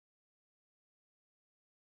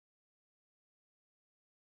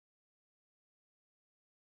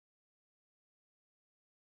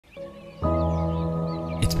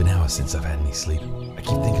since I've had any sleep. I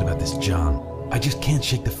keep thinking about this John. I just can't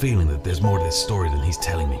shake the feeling that there's more to this story than he's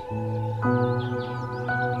telling me.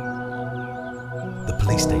 The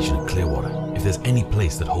police station at Clearwater. If there's any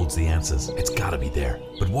place that holds the answers, it's gotta be there.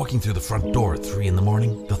 But walking through the front door at 3 in the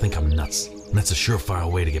morning, they'll think I'm nuts. And that's a surefire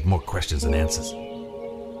way to get more questions than answers.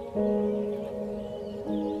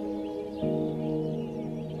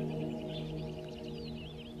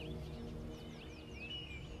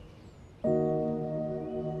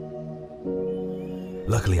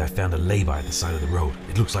 Luckily, I found a lay-by at the side of the road.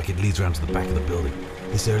 It looks like it leads around to the back of the building.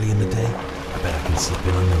 This early in the day, I bet I can slip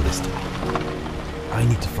in unnoticed. I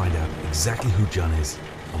need to find out exactly who John is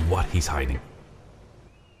and what he's hiding.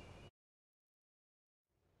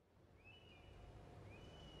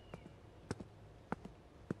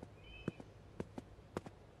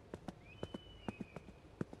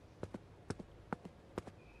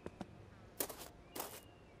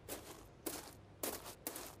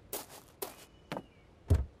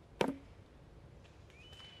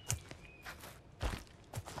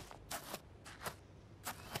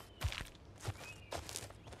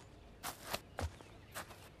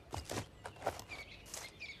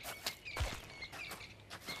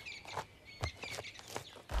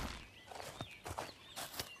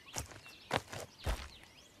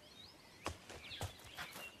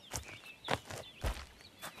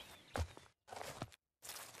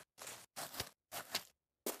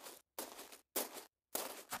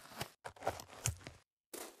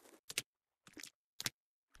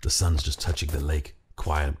 The sun's just touching the lake,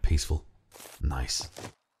 quiet and peaceful. Nice.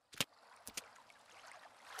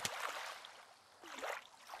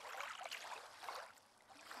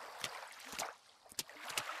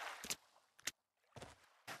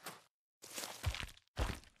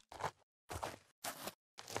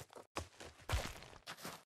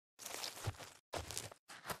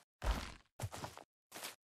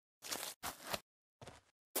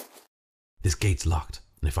 This gate's locked,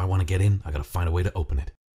 and if I want to get in, I gotta find a way to open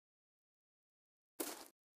it.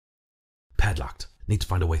 Padlocked. Need to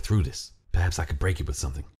find a way through this. Perhaps I could break it with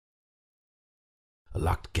something. A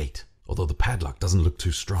locked gate, although the padlock doesn't look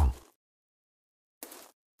too strong.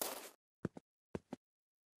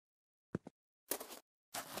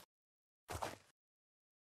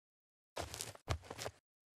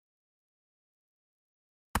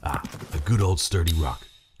 Ah, a good old sturdy rock.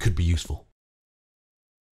 Could be useful.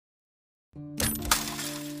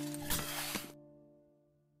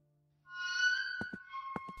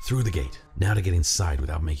 Through the gate. Now to get inside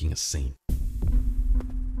without making a scene.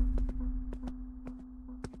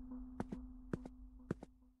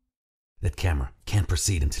 That camera can't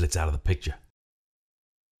proceed until it's out of the picture.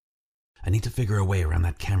 I need to figure a way around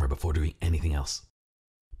that camera before doing anything else.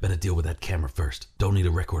 Better deal with that camera first. Don't need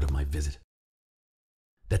a record of my visit.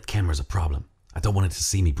 That camera's a problem. I don't want it to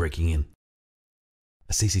see me breaking in.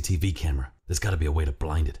 A CCTV camera. There's got to be a way to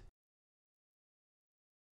blind it.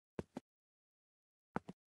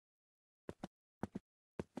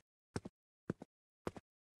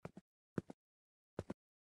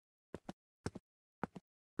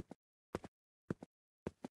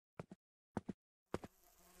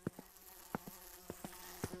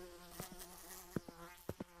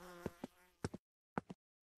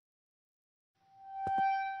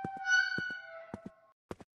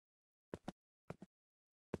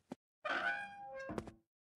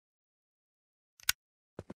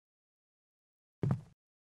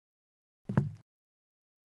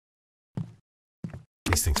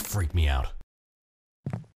 These things freak me out.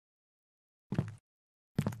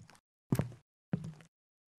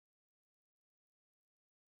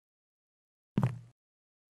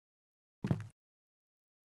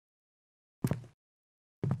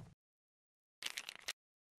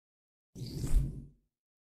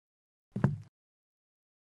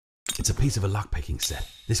 It's a piece of a lockpicking set.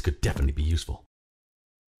 This could definitely be useful.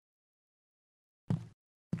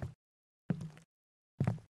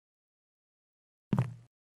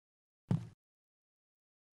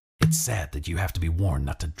 It's sad that you have to be warned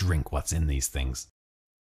not to drink what's in these things.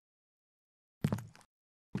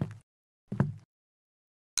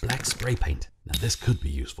 Black spray paint. Now this could be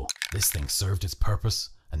useful. This thing served its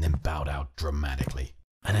purpose and then bowed out dramatically.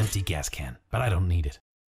 An empty gas can, but I don't need it.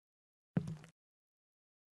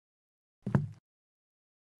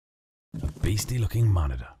 A beastly looking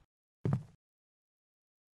monitor.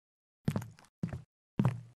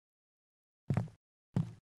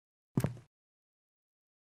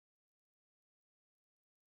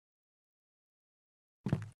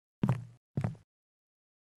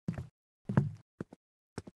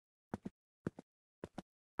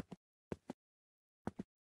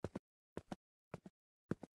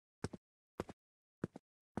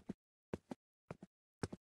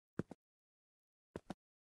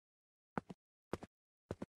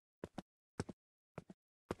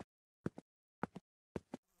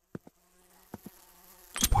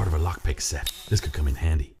 lockpick set. This could come in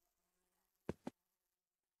handy.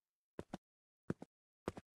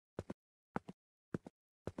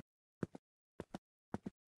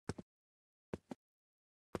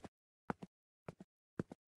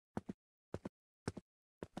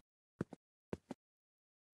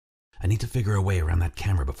 I need to figure a way around that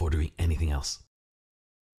camera before doing anything else.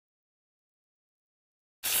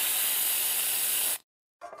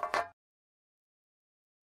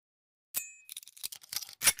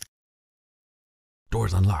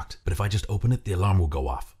 Door's unlocked, but if I just open it, the alarm will go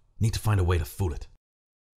off. Need to find a way to fool it.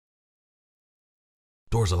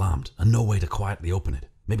 Door's alarmed, and no way to quietly open it.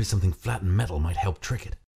 Maybe something flat and metal might help trick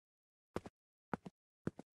it.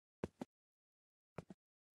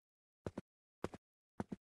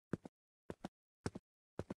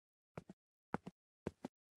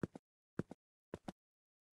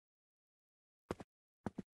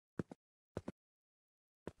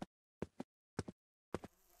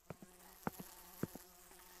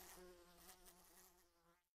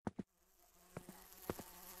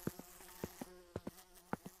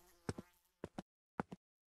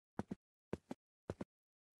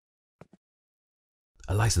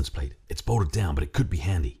 A license plate. It's bolted down, but it could be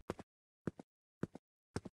handy.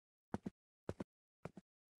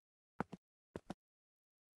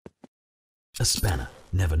 A spanner.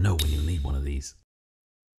 Never know when you'll need one of these.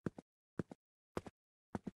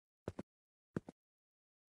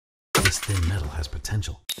 This thin metal has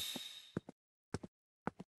potential.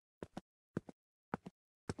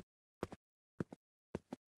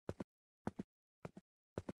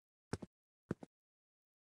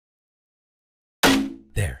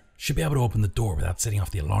 There. Should be able to open the door without setting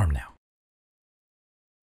off the alarm now.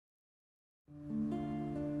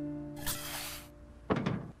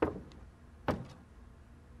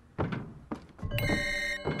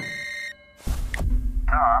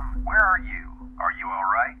 Tom, where are you? Are you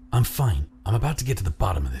alright? I'm fine. I'm about to get to the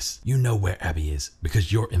bottom of this. You know where Abby is,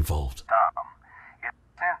 because you're involved. Tom, it's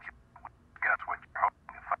essential we discuss what you're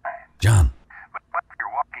hoping to find. John. But what if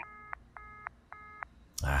you're walking...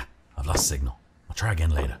 I've lost signal. I'll try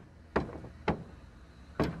again later.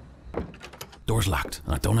 Door's locked,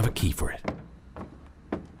 and I don't have a key for it.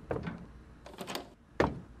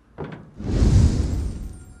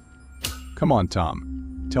 Come on,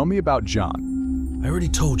 Tom. Tell me about John. I already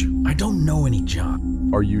told you, I don't know any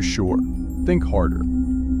John. Are you sure? Think harder.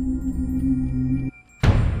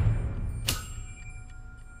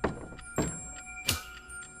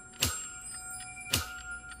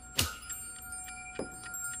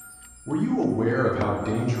 Were you aware of how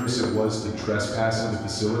dangerous it was to trespass in the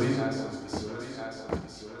facility?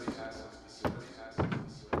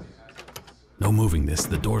 No moving this,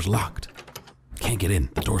 the door's locked. Can't get in,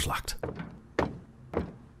 the door's locked.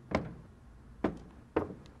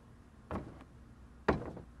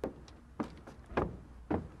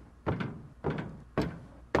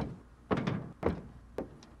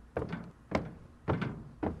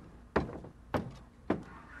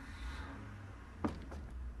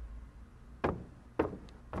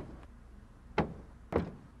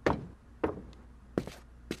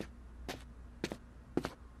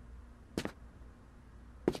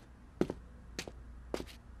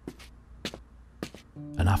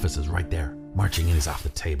 An officer's right there. Marching in is off the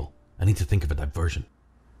table. I need to think of a diversion.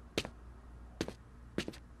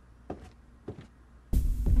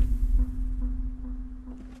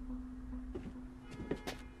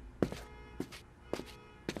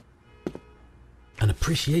 An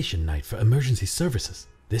appreciation night for emergency services.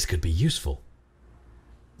 This could be useful.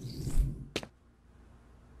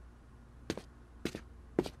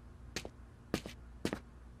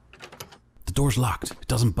 The door's locked. It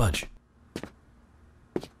doesn't budge.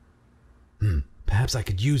 Perhaps I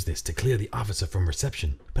could use this to clear the officer from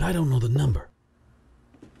reception, but I don't know the number.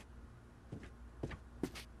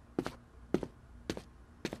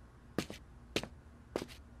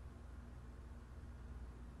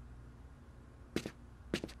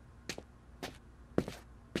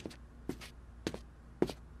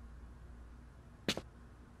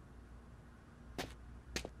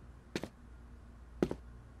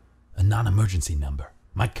 A non-emergency number.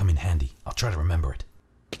 Might come in handy. I'll try to remember it.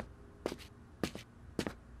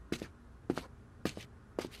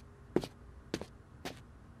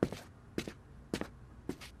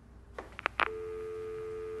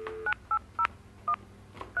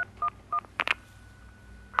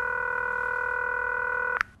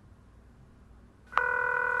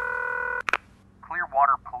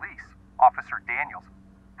 Clearwater Police, Officer Daniels.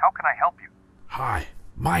 How can I help you? Hi,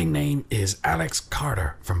 my My name is Alex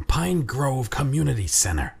Carter from Pine Grove Community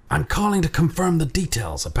Center. I'm calling to confirm the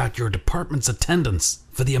details about your department's attendance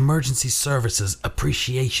for the Emergency Services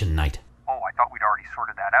Appreciation Night. Oh, I thought we'd already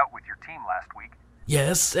sorted that out with your team last week.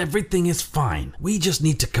 Yes, everything is fine. We just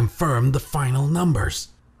need to confirm the final numbers.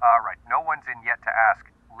 Alright, no one's in yet to ask.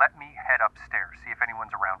 Let me head upstairs, see if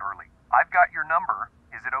anyone's around early. I've got your number.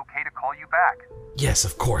 Is it okay to call you back? Yes,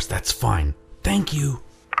 of course, that's fine. Thank you.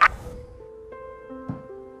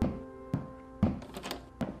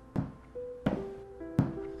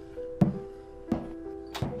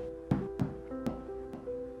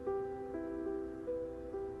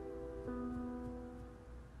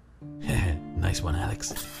 Nice one,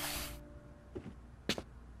 Alex.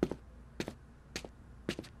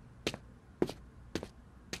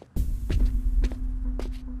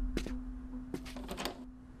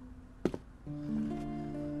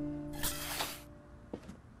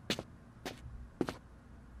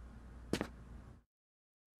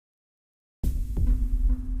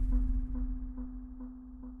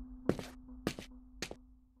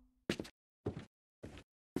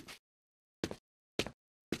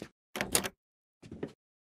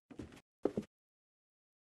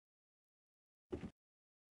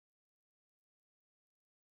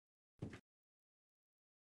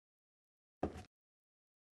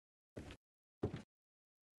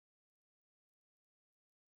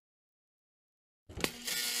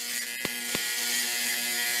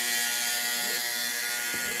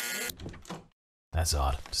 That's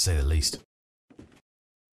odd, to say the least.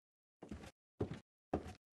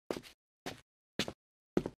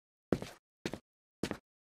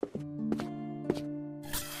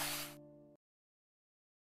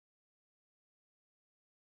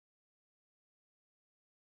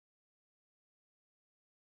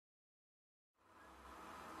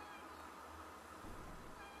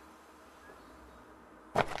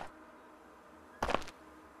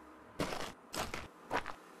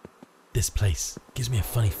 This place gives me a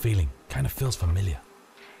funny feeling. Kind of feels familiar.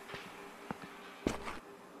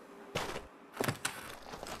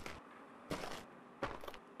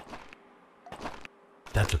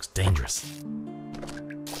 That looks dangerous.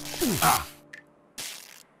 Ah!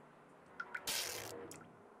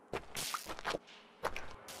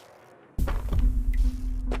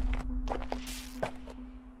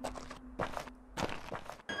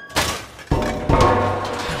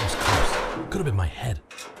 That was close. Could have been my head.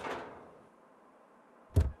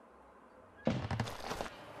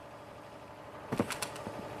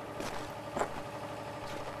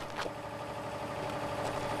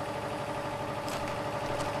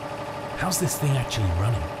 How's this thing actually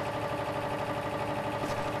running?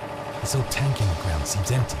 This old tank in the ground seems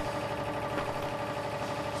empty.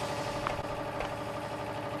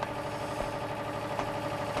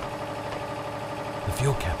 The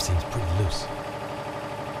fuel cap seems pretty loose.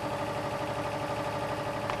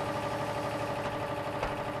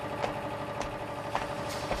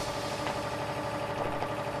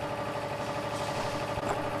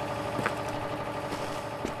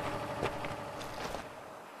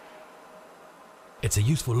 It's a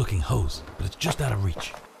useful looking hose, but it's just out of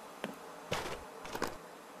reach.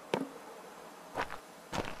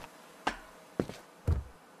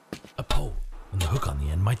 A pole and the hook on the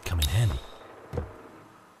end might come in handy.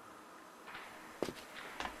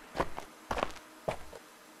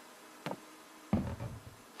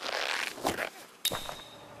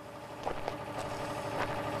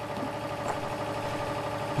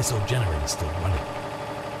 This old generator is still running.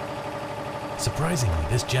 Surprisingly,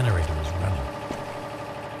 this generator is running.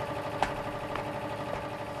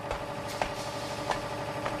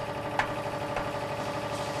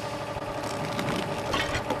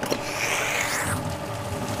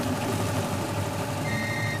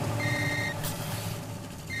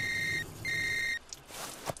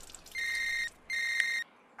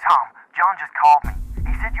 Tom, John just called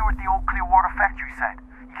me. He said you were at the old Clearwater factory site.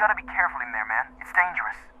 You gotta be careful in there, man. It's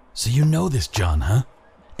dangerous. So you know this John, huh?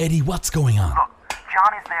 Eddie, what's going on? Look,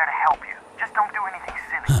 John is there to help you. Just don't do anything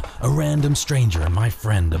silly. A random stranger and my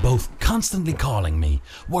friend are both constantly calling me,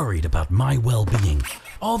 worried about my well-being,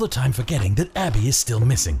 all the time forgetting that Abby is still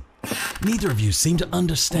missing. Neither of you seem to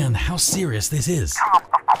understand how serious this is. Tom,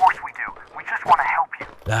 of course we do. We just want to help you.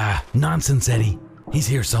 Ah, nonsense, Eddie. He's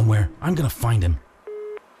here somewhere. I'm gonna find him.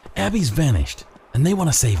 Abby's vanished, and they want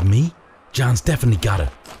to save me? John's definitely got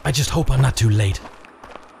her. I just hope I'm not too late.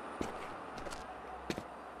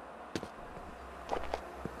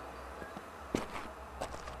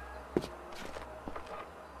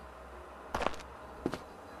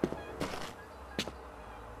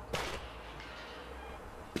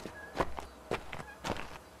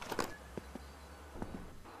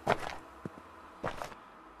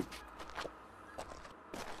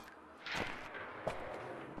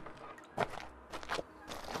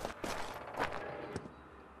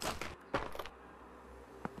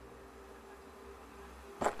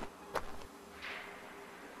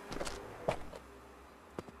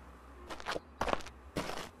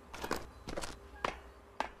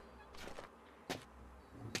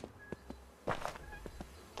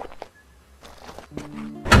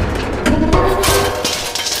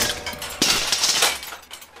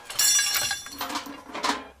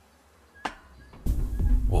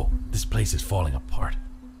 place is falling apart.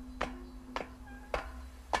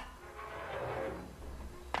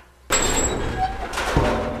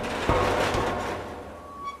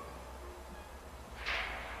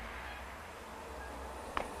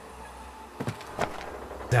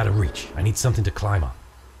 It's out of reach. I need something to climb on.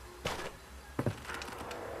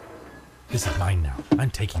 This is mine now.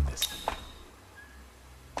 I'm taking this.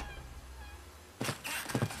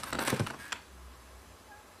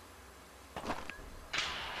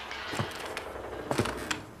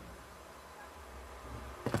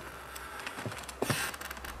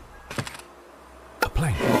 A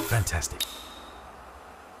plane. Fantastic.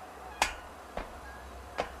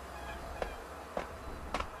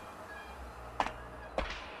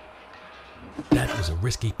 That was a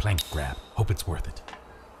risky plank grab. Hope it's worth it.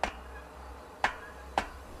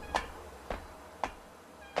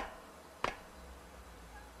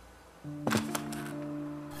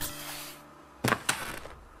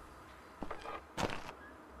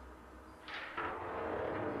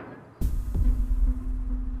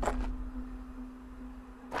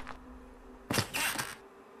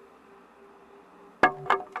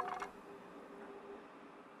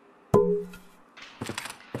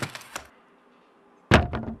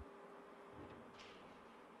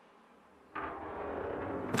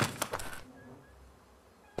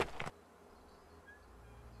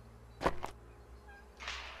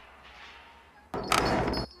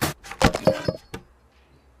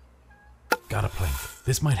 Got a plank.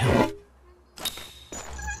 This might help.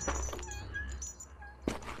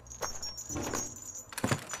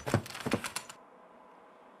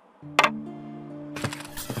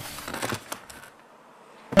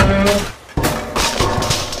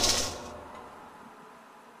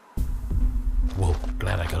 Whoa,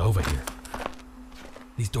 glad I got over here.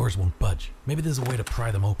 These doors won't budge. Maybe there's a way to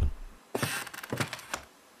pry them open.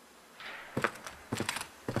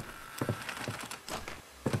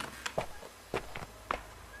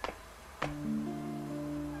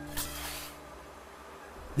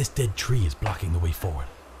 This dead tree is blocking the way forward.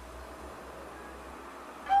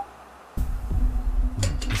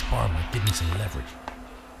 This bar might give me some leverage.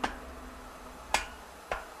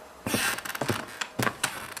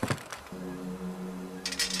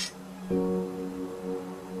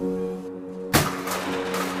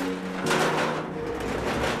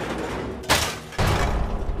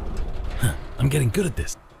 I'm getting good at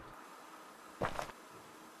this.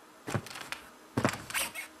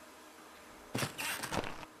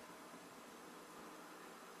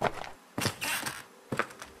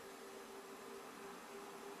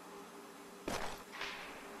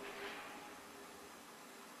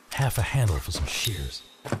 Half a handle for some shears.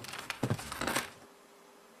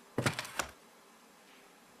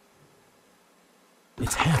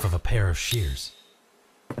 It's half of a pair of shears.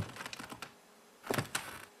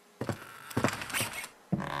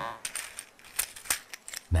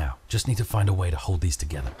 Now, just need to find a way to hold these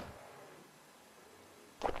together.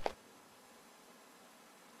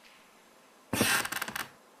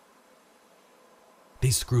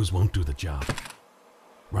 These screws won't do the job.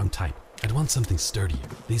 Wrong type. I'd want something sturdier.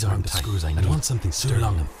 These aren't the screws I need. I'd want something sturdier. Too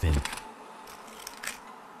long and thin.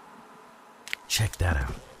 Check that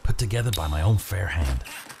out. Put together by my own fair hand.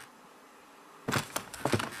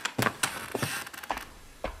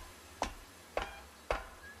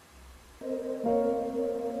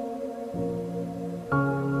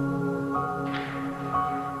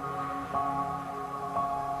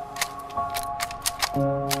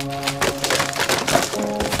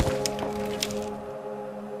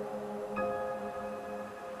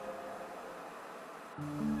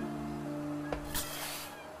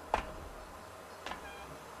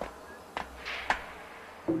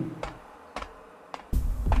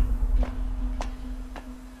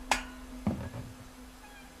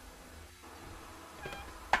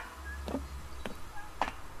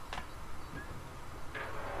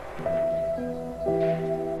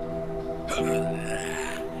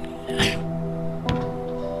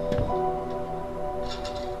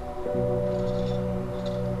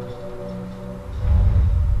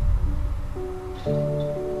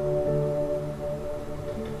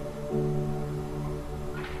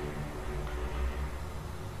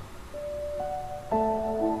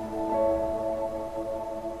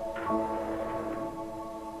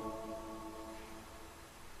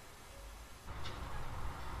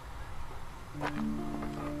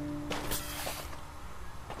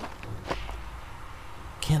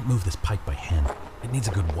 Can't move this pipe by hand. It needs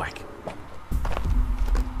a good whack.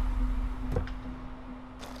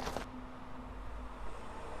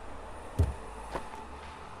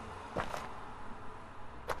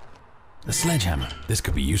 A sledgehammer. This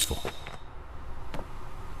could be useful.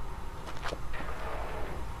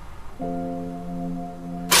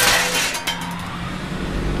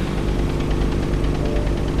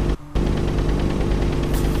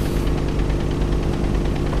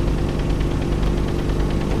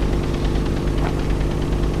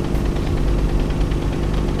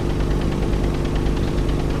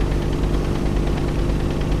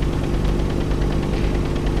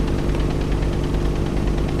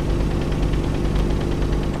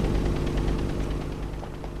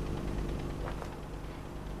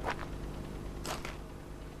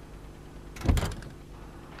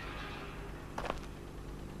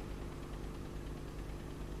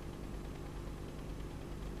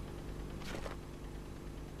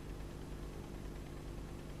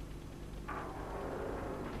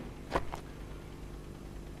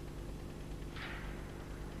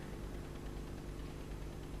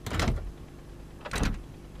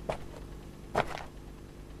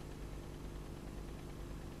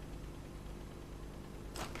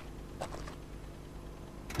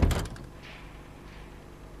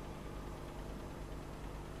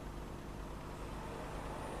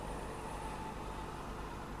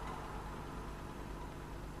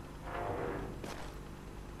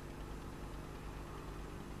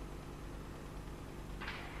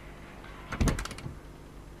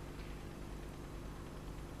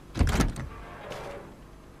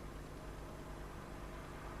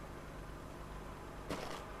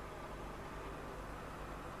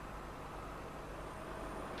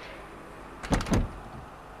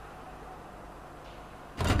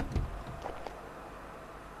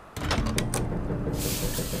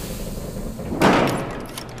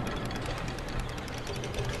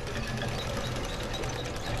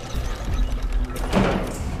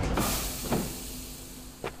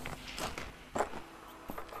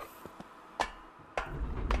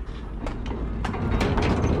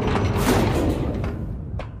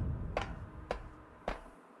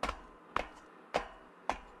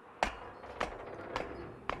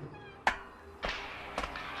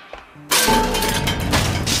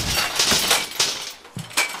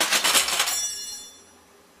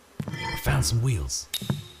 found some wheels.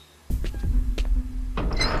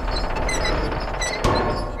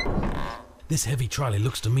 This heavy trolley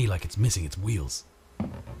looks to me like it's missing its wheels.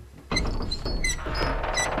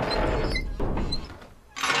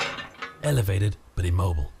 Elevated, but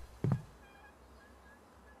immobile.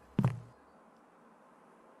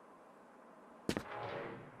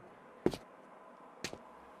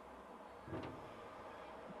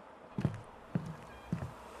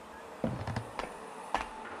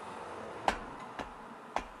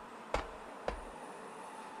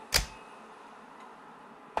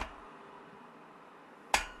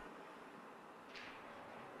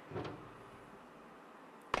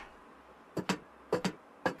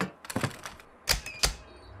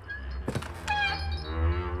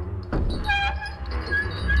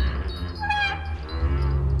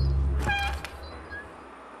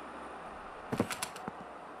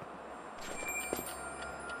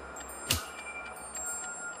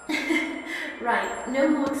 Right, no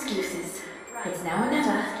more excuses. It's now or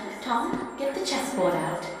never. Tom, get the chessboard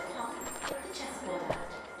out.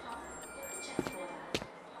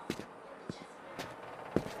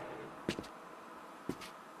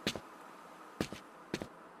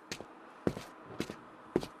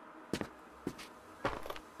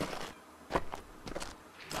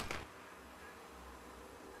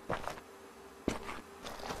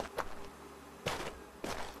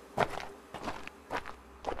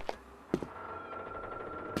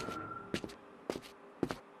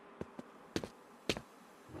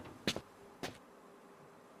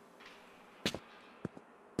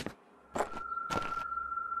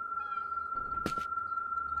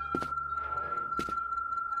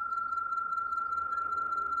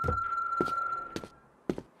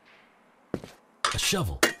 A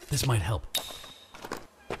shovel. This might help.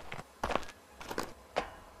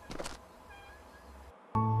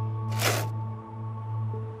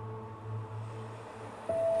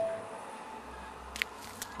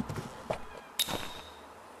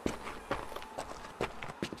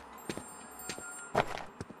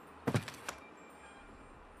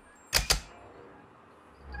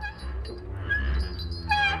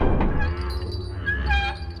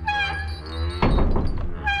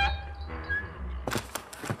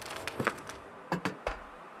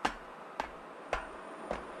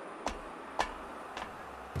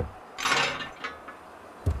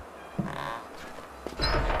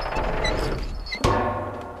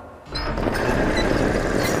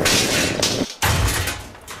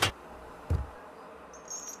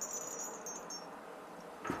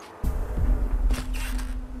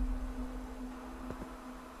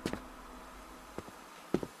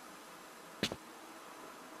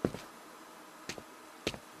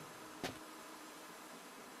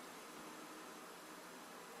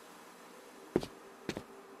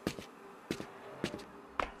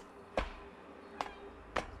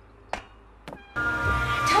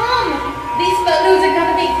 These photos are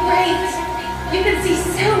gonna be great! You can see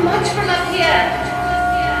so much from up here!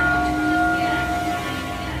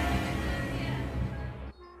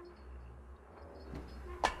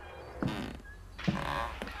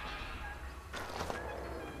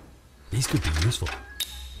 These could be useful.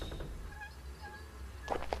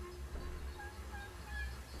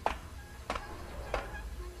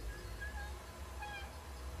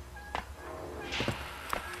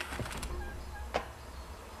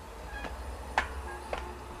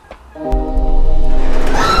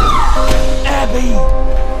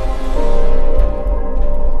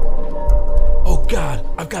 Oh God,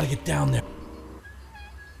 I've got to get down there.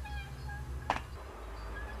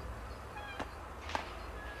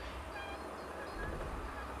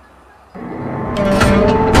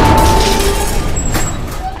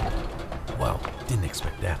 Wow, didn't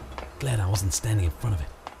expect that. Glad I wasn't standing in front of it.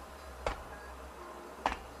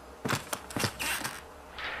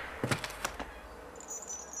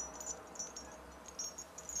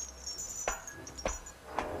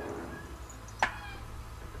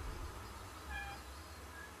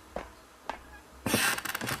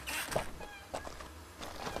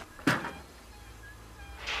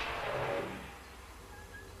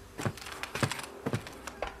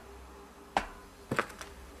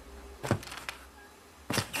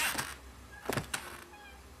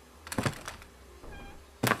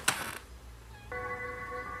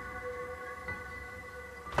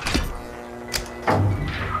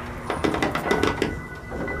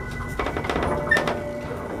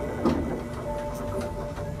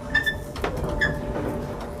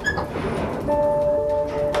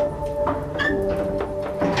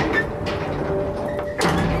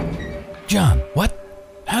 John, what?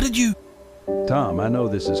 How did you... Tom, I know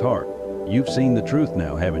this is hard. You've seen the truth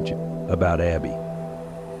now, haven't you? About Abby.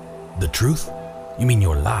 The truth? You mean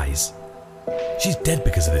your lies? She's dead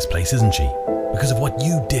because of this place, isn't she? Because of what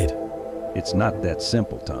you did. It's not that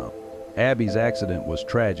simple, Tom. Abby's accident was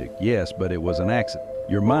tragic, yes, but it was an accident.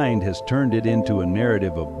 Your mind has turned it into a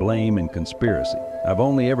narrative of blame and conspiracy. I've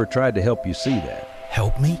only ever tried to help you see that.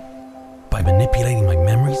 Help me? By manipulating my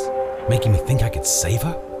memories? Making me think I could save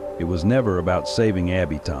her? It was never about saving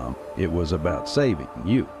Abby, Tom. It was about saving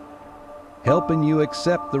you. Helping you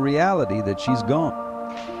accept the reality that she's gone.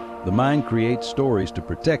 The mind creates stories to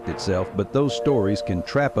protect itself, but those stories can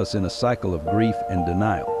trap us in a cycle of grief and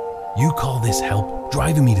denial. You call this help?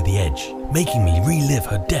 Driving me to the edge, making me relive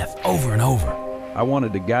her death over and over. I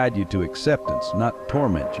wanted to guide you to acceptance, not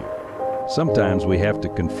torment you. Sometimes we have to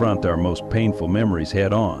confront our most painful memories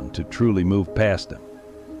head on to truly move past them.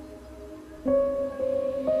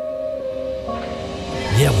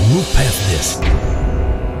 Yeah, we'll move past this.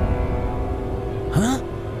 Huh?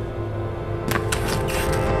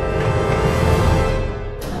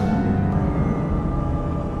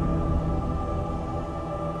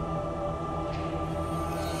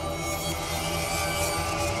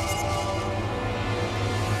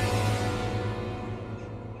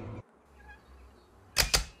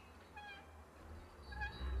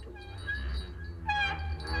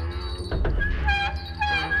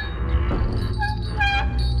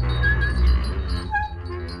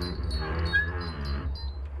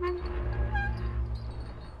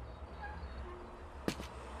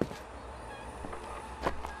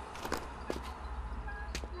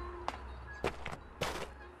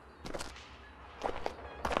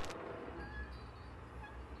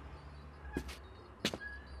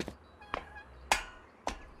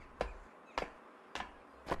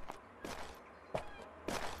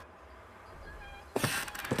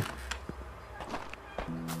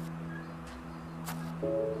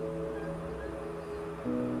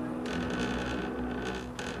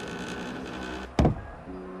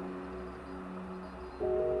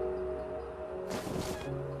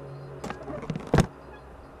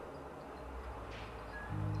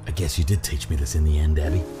 I guess you did teach me this in the end,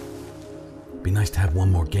 Abby. Be nice to have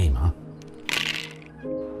one more game, huh?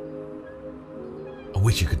 I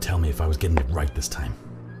wish you could tell me if I was getting it right this time.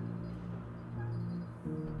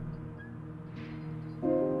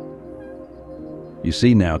 You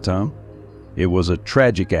see now, Tom? It was a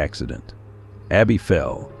tragic accident. Abby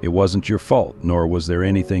fell. It wasn't your fault, nor was there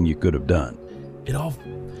anything you could have done. It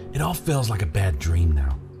all feels like a bad dream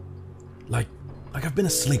now. Like I've been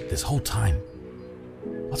asleep this whole time.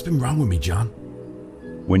 What's been wrong with me, John?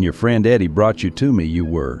 When your friend Eddie brought you to me, you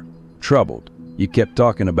were troubled. You kept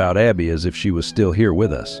talking about Abby as if she was still here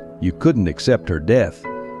with us. You couldn't accept her death,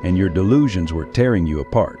 and your delusions were tearing you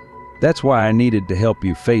apart. That's why I needed to help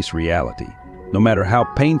you face reality, no matter how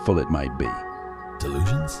painful it might be.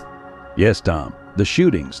 Delusions? Yes, Tom. The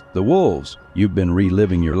shootings, the wolves. You've been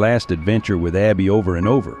reliving your last adventure with Abby over and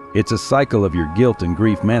over. It's a cycle of your guilt and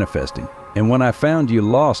grief manifesting. And when I found you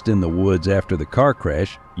lost in the woods after the car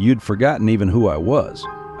crash, you'd forgotten even who I was.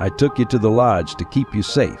 I took you to the lodge to keep you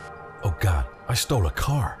safe. Oh God, I stole a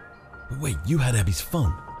car. But wait, you had Abby's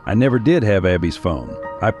phone. I never did have Abby's phone.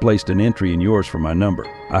 I placed an entry in yours for my number.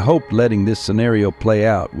 I hoped letting this scenario play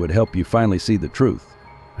out would help you finally see the truth.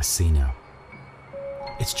 I see now.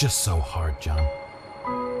 It's just so hard, John.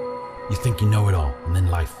 You think you know it all, and then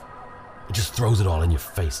life, it just throws it all in your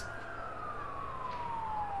face.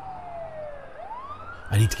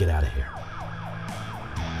 I need to get out of here.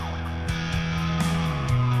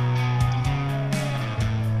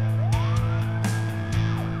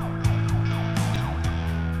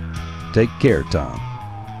 Take care, Tom.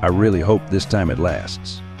 I really hope this time it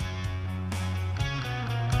lasts.